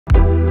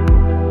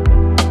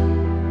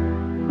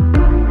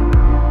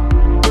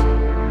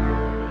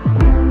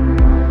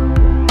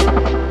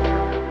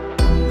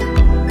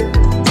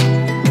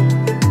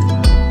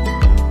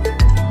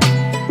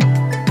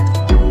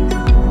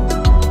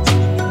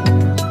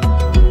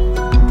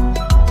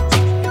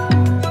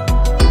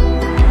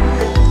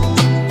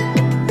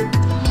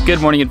Good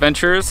morning,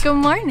 adventurers. Good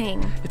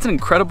morning. It's an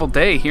incredible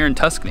day here in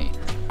Tuscany.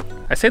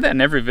 I say that in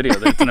every video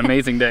that it's an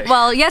amazing day.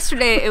 Well,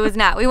 yesterday it was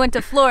not. We went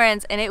to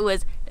Florence and it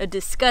was a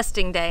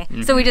disgusting day.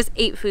 So we just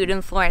ate food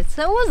in Florence.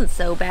 So it wasn't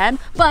so bad,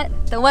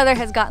 but the weather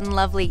has gotten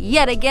lovely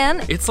yet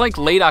again. It's like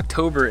late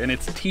October and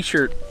it's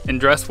t-shirt and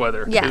dress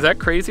weather. Yeah. Is that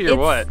crazy or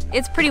what?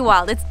 It's pretty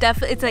wild.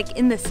 It's like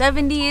in the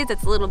 70s.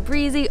 It's a little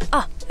breezy.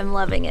 Oh, I'm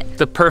loving it.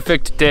 The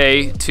perfect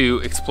day to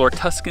explore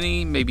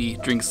Tuscany, maybe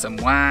drink some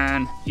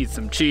wine, eat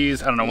some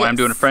cheese. I don't know why I'm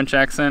doing a French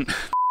accent.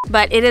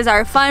 But it is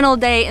our final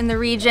day in the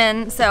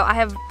region, so I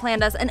have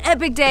planned us an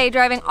epic day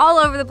driving all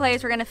over the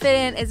place. We're gonna fit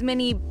in as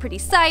many pretty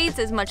sights,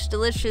 as much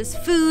delicious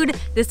food.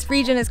 This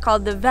region is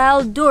called the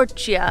Val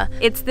d'Orcia.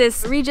 It's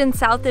this region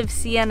south of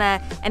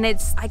Siena, and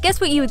it's, I guess,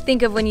 what you would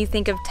think of when you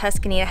think of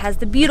Tuscany. It has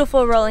the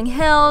beautiful rolling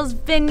hills,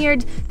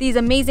 vineyards, these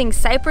amazing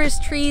cypress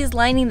trees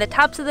lining the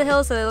tops of the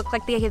hills, so they look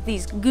like they have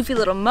these goofy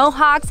little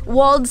mohawks,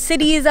 walled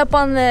cities up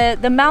on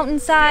the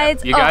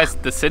mountainsides. Yeah. You guys,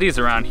 the cities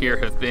around here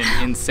have been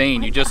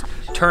insane. You just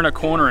turn a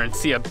corner and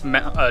see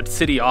a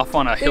city off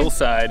on a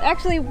hillside.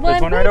 Actually,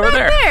 there's one right over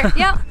there.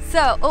 Yep. So,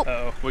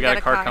 uh-oh, we got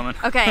a car coming.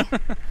 Okay,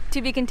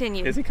 to be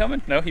continued. Is he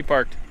coming? No, he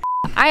parked.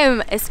 I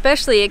am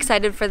especially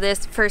excited for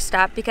this first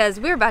stop because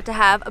we're about to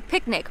have a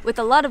picnic with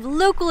a lot of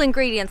local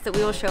ingredients that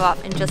we will show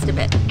off in just a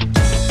bit.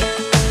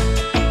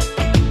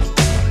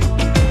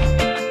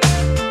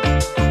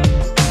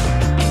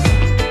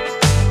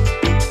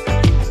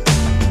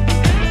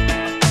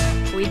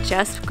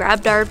 Just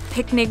grabbed our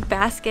picnic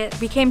basket.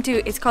 We came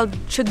to, it's called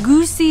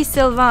Cegusi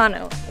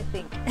Silvano, I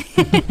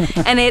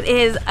think. And it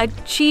is a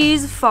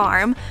cheese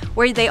farm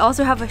where they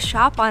also have a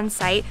shop on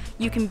site.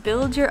 You can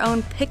build your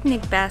own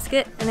picnic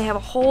basket, and they have a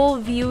whole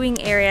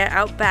viewing area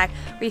out back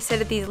where you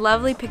sit at these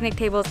lovely picnic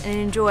tables and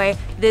enjoy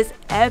this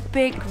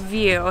epic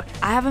view.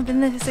 I haven't been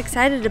this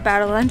excited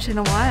about a lunch in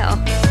a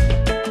while.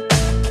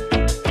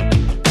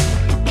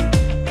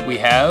 We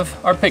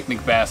have our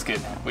picnic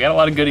basket. We got a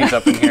lot of goodies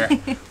up in here.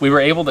 We were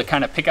able to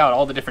kind of pick out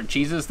all the different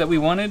cheeses that we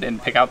wanted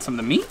and pick out some of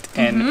the meat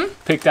and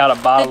picked out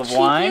a bottle of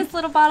wine. The cheapest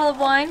little bottle of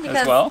wine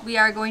because well. We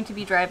are going to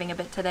be driving a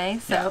bit today,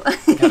 so.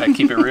 Yeah, gotta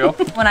keep it real.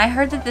 When I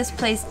heard that this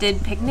place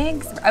did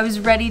picnics, I was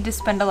ready to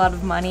spend a lot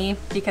of money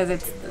because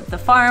it's the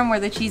farm where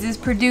the cheese is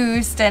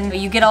produced and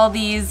you get all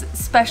these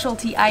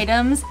specialty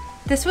items.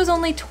 This was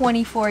only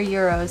 24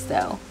 euros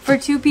though, for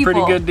two people.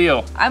 Pretty good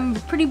deal. I'm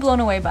pretty blown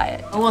away by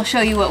it. We'll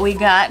show you what we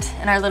got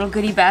in our little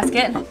goodie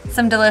basket.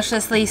 Some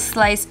deliciously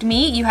sliced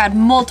meat. You had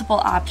multiple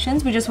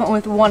options. We just went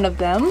with one of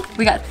them.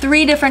 We got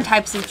 3 different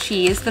types of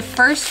cheese. The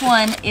first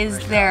one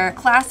is their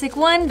classic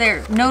one.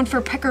 They're known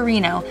for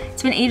pecorino.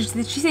 It's been aged,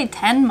 did she say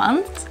 10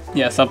 months?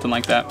 Yeah, something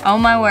like that. Oh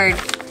my word.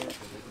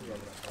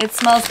 It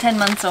smells 10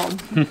 months old.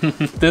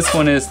 This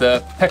one is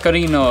the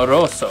Pecorino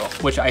Rosso,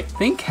 which I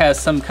think has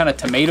some kind of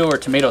tomato or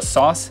tomato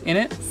sauce in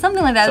it.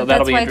 Something like that. So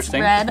that'll That's be why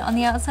interesting. It's red on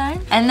the outside.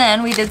 And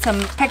then we did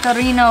some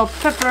Pecorino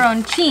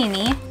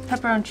Pepperoncini.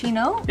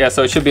 Pepperoncino? Yeah,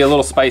 so it should be a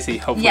little spicy.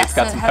 Hopefully yes, it's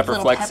got so some it has pepper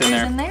little flecks in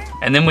peppers there.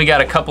 And then we got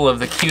a couple of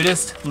the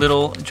cutest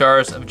little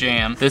jars of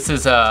jam. This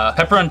is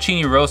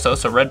Pepperoncini Rosso,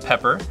 so red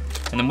pepper.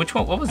 And then which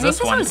one, what was this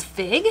one? This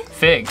one was fig.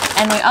 Fig.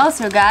 And we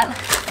also got,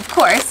 of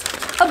course,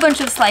 a bunch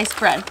of sliced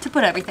bread to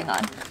put everything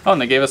on. Oh,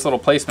 and they gave us a little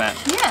placemat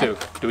too.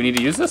 Do we need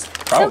to use this?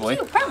 Probably.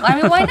 So cute, probably. I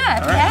mean, why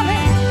not? All right.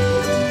 Have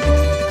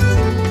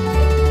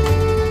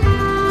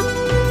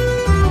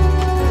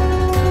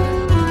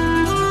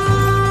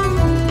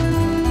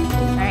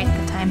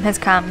it. Has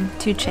come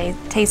to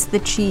taste the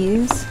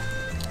cheese.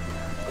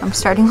 I'm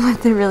starting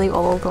with the really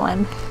old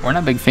one. We're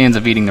not big fans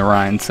of eating the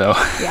rind, so.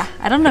 Yeah,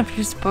 I don't know if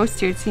you're supposed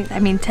to. It seems, I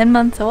mean, 10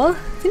 months old?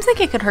 Seems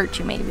like it could hurt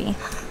you, maybe.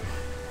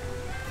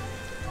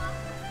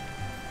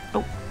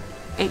 Oh,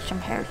 ate some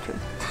hair too.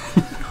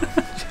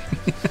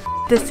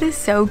 This is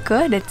so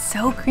good. It's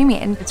so creamy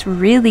and it's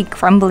really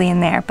crumbly in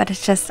there, but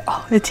it's just,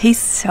 oh, it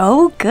tastes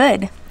so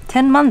good.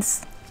 10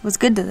 months was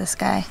good to this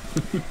guy.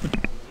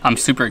 I'm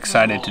super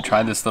excited to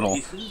try this little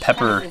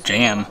pepper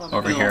jam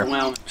over here.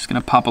 Just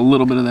gonna pop a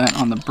little bit of that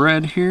on the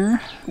bread here.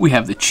 We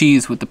have the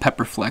cheese with the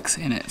pepper flecks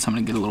in it, so I'm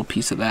gonna get a little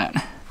piece of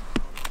that.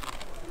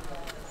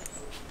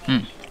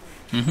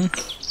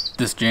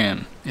 This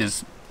jam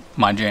is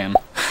my jam.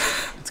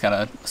 It's got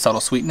a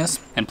subtle sweetness,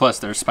 and plus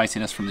there's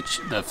spiciness from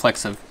the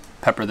flecks of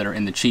pepper that are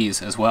in the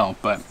cheese as well.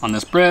 But on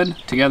this bread,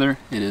 together,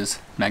 it is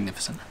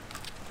magnificent.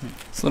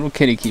 This little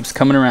kitty keeps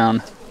coming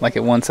around like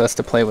it wants us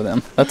to play with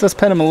him. Lets us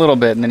pet him a little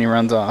bit and then he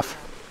runs off.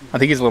 I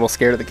think he's a little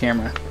scared of the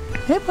camera.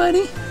 Hey,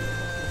 buddy.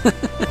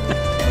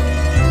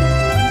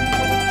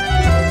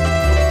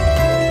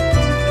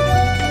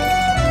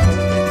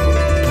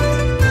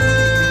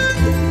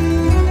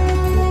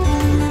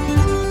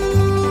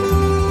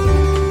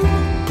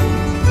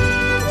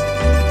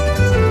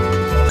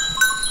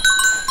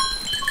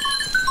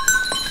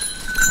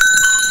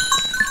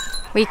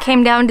 We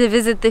came down to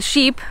visit the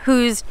sheep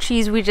whose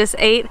cheese we just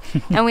ate,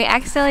 and we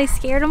accidentally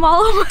scared them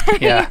all away.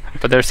 Yeah,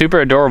 but they're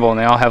super adorable and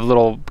they all have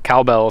little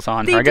cowbells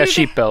on. Or I guess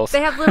sheep bells.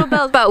 They have little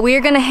bells. But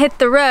we're gonna hit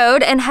the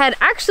road and head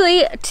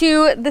actually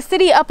to the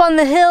city up on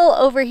the hill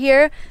over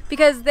here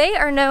because they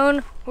are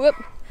known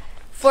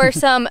for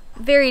some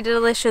very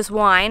delicious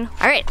wine.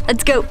 All right,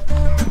 let's go.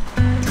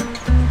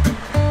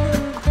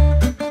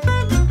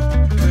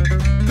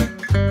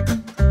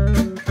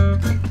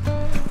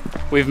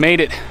 We've made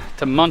it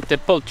to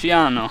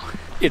Montepulciano.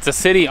 It's a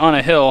city on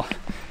a hill,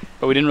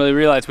 but we didn't really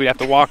realize we'd have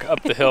to walk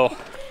up the hill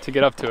to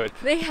get up to it.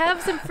 They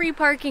have some free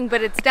parking,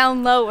 but it's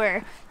down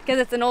lower because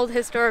it's an old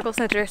historical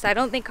center, so I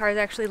don't think cars are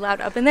actually allowed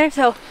up in there,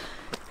 so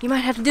you might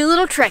have to do a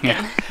little trekking.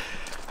 Yeah.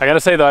 I gotta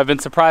say though, I've been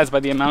surprised by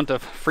the amount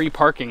of free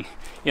parking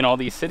in all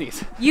these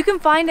cities. You can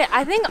find it,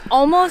 I think,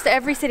 almost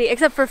every city,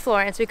 except for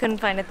Florence. We couldn't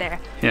find it there.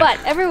 Yeah. But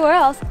everywhere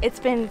else, it's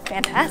been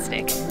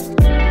fantastic.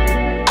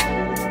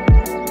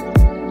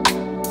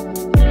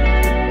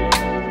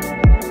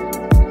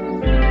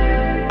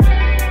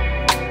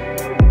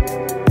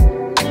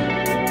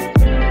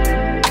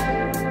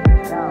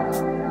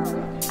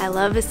 I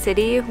love a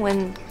city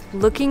when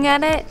looking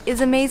at it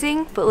is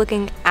amazing, but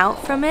looking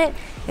out from it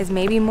is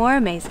maybe more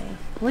amazing.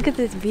 Look at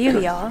this view,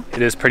 y'all.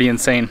 It is pretty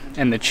insane.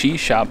 And the cheese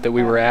shop that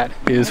we were at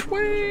is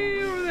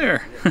way over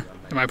there.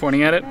 Am I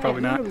pointing at it?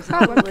 Probably not.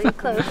 Probably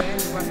close.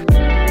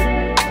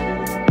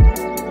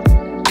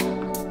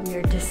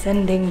 We're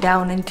descending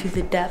down into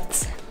the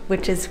depths,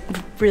 which is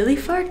really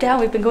far down.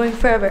 We've been going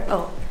forever.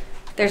 Oh,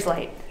 there's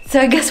light.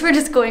 So I guess we're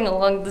just going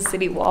along the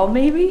city wall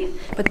maybe.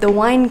 But the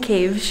wine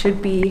cave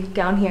should be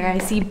down here. I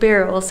see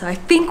barrels, so I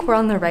think we're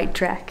on the right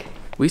track.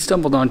 We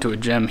stumbled onto a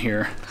gem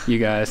here, you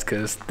guys,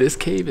 because this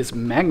cave is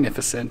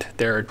magnificent.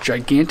 There are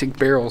gigantic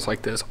barrels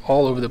like this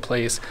all over the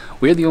place.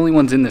 We're the only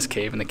ones in this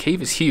cave, and the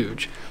cave is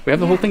huge. We have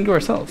the whole thing to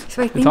ourselves.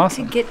 So I think it's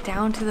awesome. to get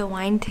down to the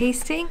wine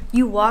tasting,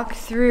 you walk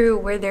through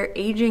where they're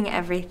aging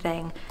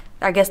everything.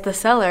 I guess the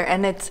cellar,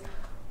 and it's,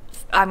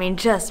 I mean,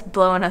 just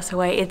blowing us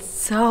away. It's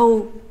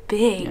so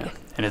big. Yeah.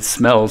 And it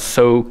smells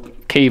so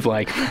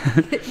cave-like.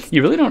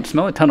 You really don't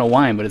smell a ton of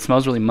wine, but it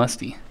smells really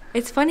musty.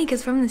 It's funny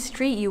because from the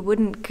street you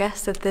wouldn't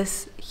guess that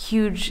this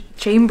huge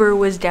chamber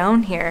was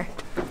down here.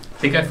 I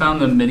think I found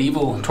the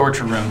medieval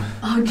torture room.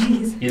 Oh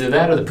jeez. Either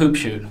that or the poop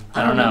chute.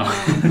 I don't know.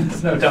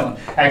 There's no telling.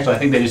 Actually, I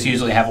think they just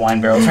usually have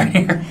wine barrels right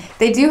here.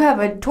 They do have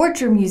a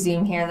torture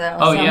museum here though.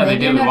 Oh so yeah, they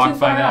do. We walked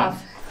by that.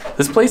 Off.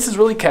 This place is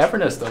really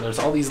cavernous though. There's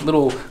all these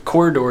little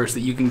corridors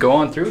that you can go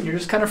on through and you're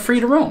just kind of free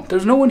to roam.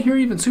 There's no one here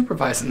even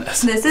supervising this.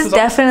 This is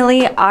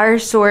definitely our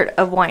sort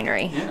of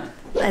winery. Yeah.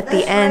 At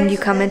the end, you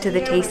come into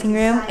the tasting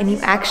room and you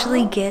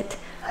actually get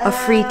a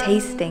free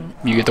tasting.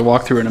 You get to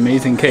walk through an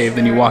amazing cave,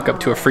 then you walk up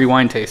to a free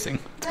wine tasting.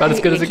 It's about as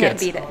good as it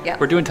gets. You can't beat it, yeah.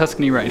 We're doing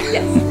Tuscany right.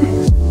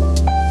 Yes.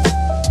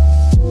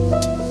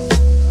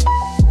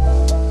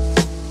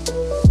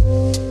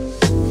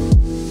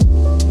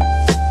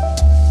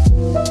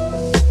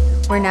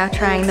 We're now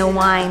trying the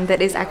wine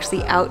that is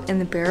actually out in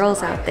the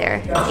barrels out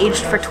there.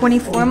 Aged for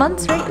 24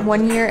 months, right?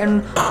 1 year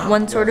in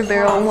one sort of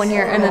barrel, 1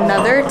 year in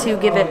another to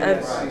give it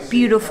a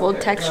beautiful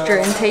texture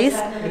and taste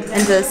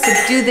and to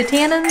subdue the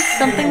tannins,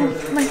 something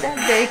like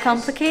that. Very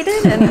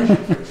complicated, and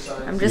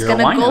I'm just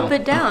gonna gulp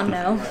it down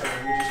now.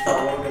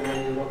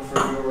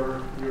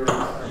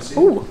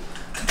 Ooh,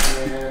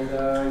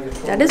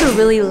 that is a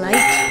really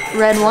light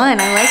red wine.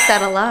 I like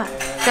that a lot.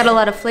 It's got a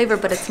lot of flavor,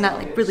 but it's not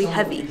like really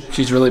heavy.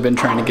 She's really been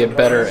trying to get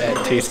better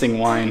at tasting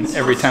wine.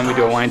 Every time we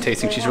do a wine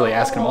tasting, she's really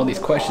asking all these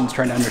questions,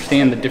 trying to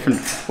understand the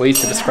different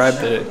ways to describe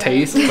the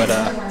taste, but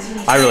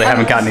I really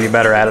haven't gotten any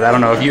better at it. I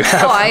don't know if you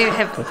have. Oh, I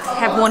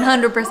have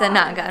 100%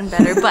 not gotten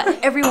better, but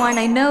every wine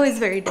I know is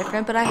very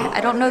different, but I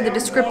don't know the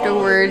descriptor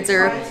words,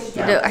 or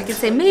you know, I could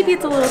say maybe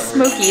it's a little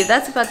smoky.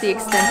 That's about the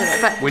extent of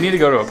it. But we need to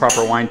go to a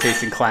proper wine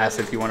tasting class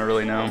if you want to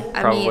really know,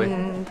 probably. I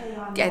mean,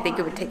 I think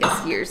it would take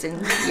us years and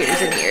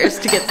years and years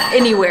to get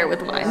anywhere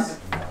with wine.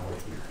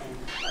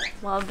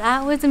 Well,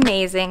 that was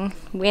amazing.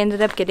 We ended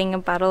up getting a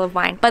bottle of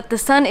wine. But the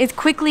sun is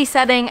quickly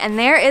setting, and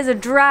there is a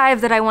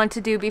drive that I want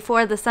to do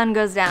before the sun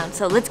goes down.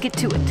 So let's get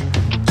to it.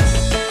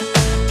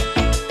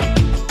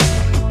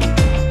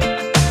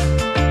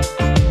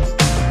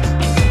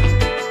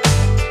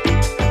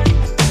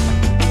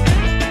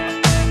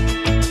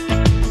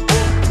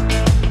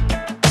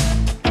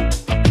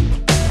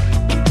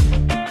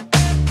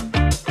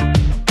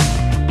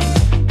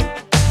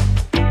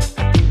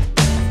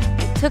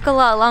 Took a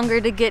lot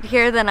longer to get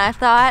here than I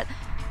thought,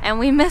 and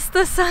we missed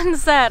the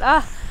sunset.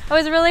 I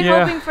was really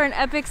hoping for an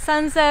epic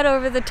sunset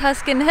over the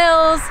Tuscan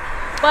hills,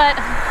 but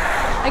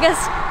I guess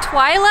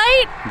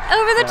twilight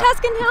over the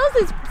Tuscan hills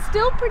is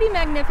still pretty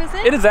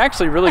magnificent. It is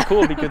actually really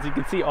cool because you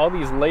can see all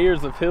these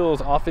layers of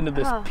hills off into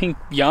this pink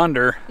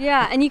yonder.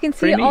 Yeah, and you can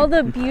see all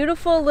the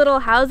beautiful little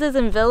houses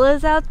and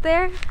villas out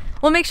there.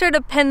 We'll make sure to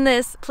pin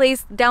this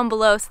place down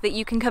below so that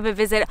you can come and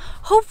visit,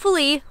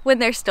 hopefully when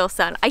there's still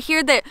sun. I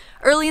hear that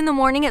early in the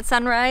morning at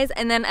sunrise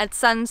and then at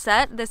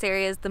sunset, this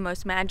area is the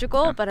most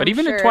magical. Yeah, but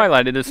even at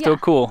twilight, it is still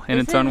cool in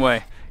its own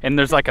way. And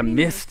there's like a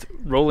mist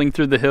rolling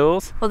through the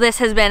hills. Well, this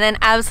has been an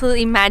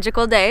absolutely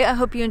magical day. I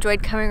hope you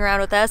enjoyed coming around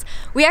with us.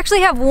 We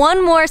actually have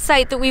one more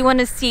site that we want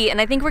to see,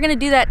 and I think we're going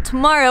to do that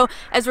tomorrow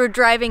as we're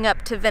driving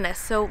up to Venice.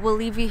 So we'll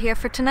leave you here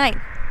for tonight.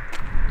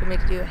 Do you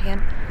want me to do a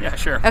hand? Yeah,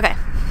 sure. Okay.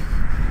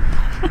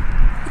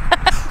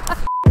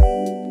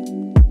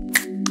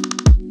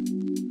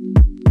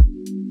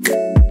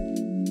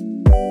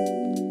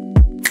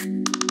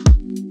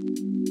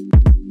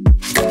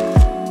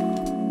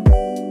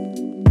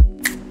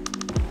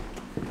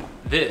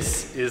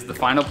 This is the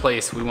final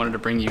place we wanted to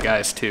bring you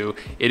guys to.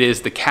 It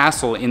is the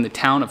castle in the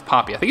town of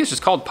Poppi. I think it's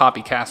just called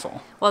Poppi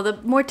Castle. Well, the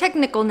more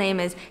technical name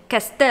is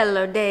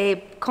Castello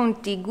dei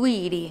Conti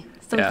Guidi.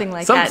 Something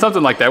like that.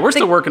 Something like that. We're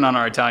still working on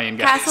our Italian,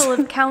 guys. Castle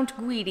of Count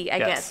Guidi, I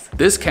guess.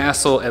 This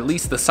castle, at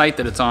least the site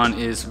that it's on,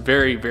 is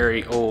very,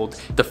 very old.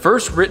 The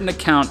first written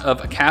account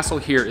of a castle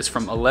here is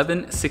from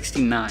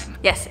 1169.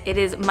 Yes, it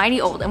is mighty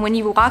old. And when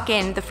you walk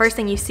in, the first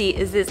thing you see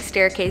is this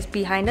staircase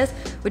behind us,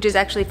 which is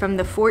actually from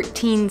the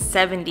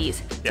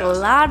 1470s. So a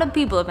lot of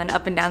people have been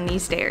up and down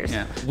these stairs.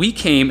 Yeah. We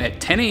came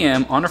at 10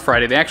 a.m. on a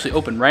Friday. They actually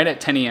opened right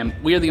at 10 a.m.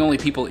 We are the only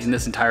people in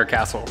this entire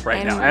castle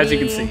right now. As you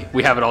can see,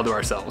 we have it all to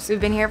ourselves. We've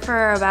been here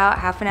for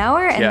about half an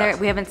hour, and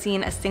we haven't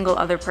seen a single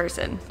other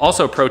person.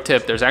 Also, pro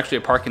tip, there's actually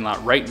a parking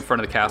lot right in front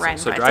of the castle,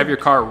 so drive your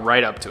car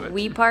right up to it.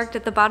 We parked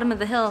at the bottom of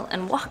the hill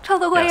and walked all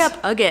the way up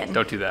again.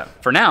 Don't do that.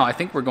 For now, I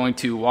think we're going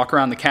to walk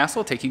around the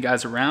castle, take you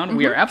guys around.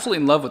 We are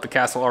absolutely in love with the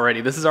castle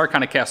already. This is our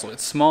kind of castle.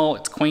 It's small,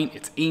 it's quaint,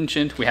 it's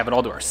ancient. We have it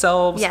all to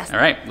ourselves. Yes. All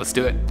right, let's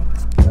do it.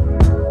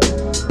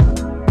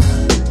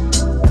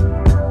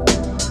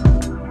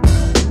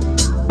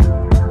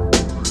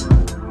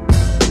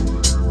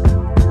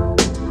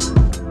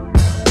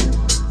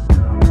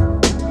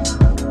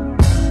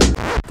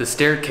 The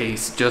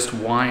staircase just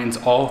winds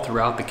all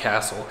throughout the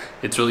castle.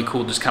 It's really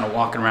cool just kind of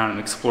walking around and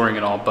exploring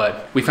it all,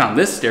 but we found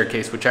this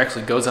staircase which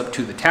actually goes up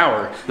to the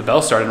tower. The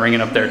bell started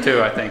ringing up there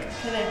too, I think.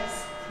 Can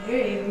I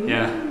hear you?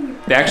 Yeah.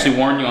 They actually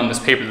warn you on this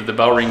paper that the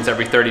bell rings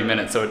every 30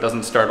 minutes so it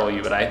doesn't startle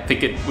you, but I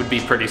think it would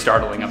be pretty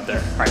startling up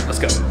there. All right, let's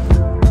go.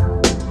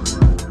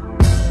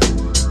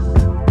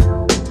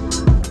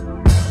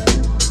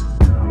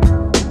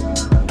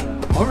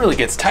 Oh, it really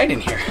gets tight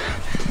in here.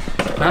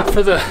 Not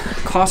for the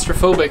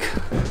claustrophobic.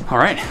 All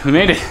right, we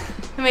made it.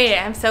 We made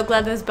it. I'm so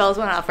glad those bells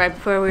went off right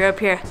before we were up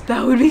here.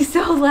 That would be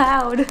so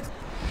loud.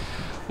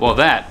 Well,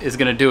 that is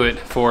gonna do it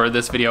for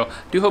this video.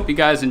 Do hope you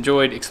guys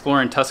enjoyed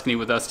exploring Tuscany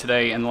with us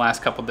today and the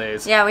last couple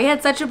days. Yeah, we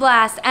had such a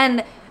blast.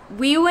 And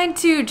we went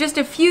to just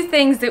a few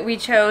things that we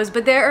chose,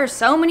 but there are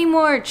so many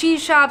more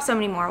cheese shops, so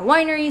many more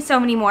wineries, so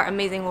many more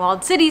amazing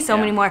walled cities, so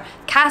many more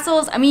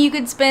castles. I mean, you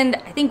could spend,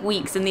 I think,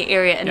 weeks in the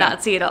area and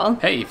not see it all.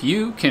 Hey, if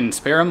you can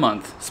spare a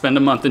month, spend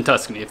a month in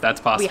Tuscany if that's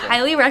possible. We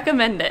highly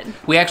recommend it.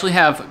 We actually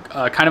have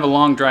kind of a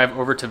long drive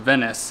over to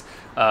Venice,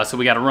 so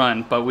we got to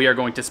run, but we are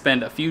going to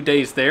spend a few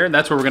days there.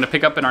 That's where we're going to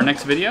pick up in our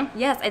next video.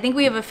 Yes, I think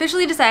we have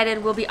officially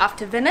decided we'll be off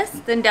to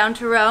Venice, then down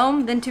to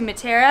Rome, then to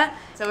Matera.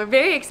 So we're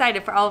very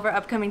excited for all of our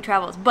upcoming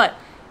travels, but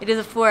it is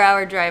a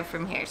 4-hour drive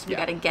from here, so we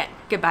got to get.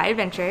 Goodbye,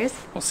 adventurers.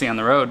 We'll see you on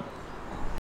the road.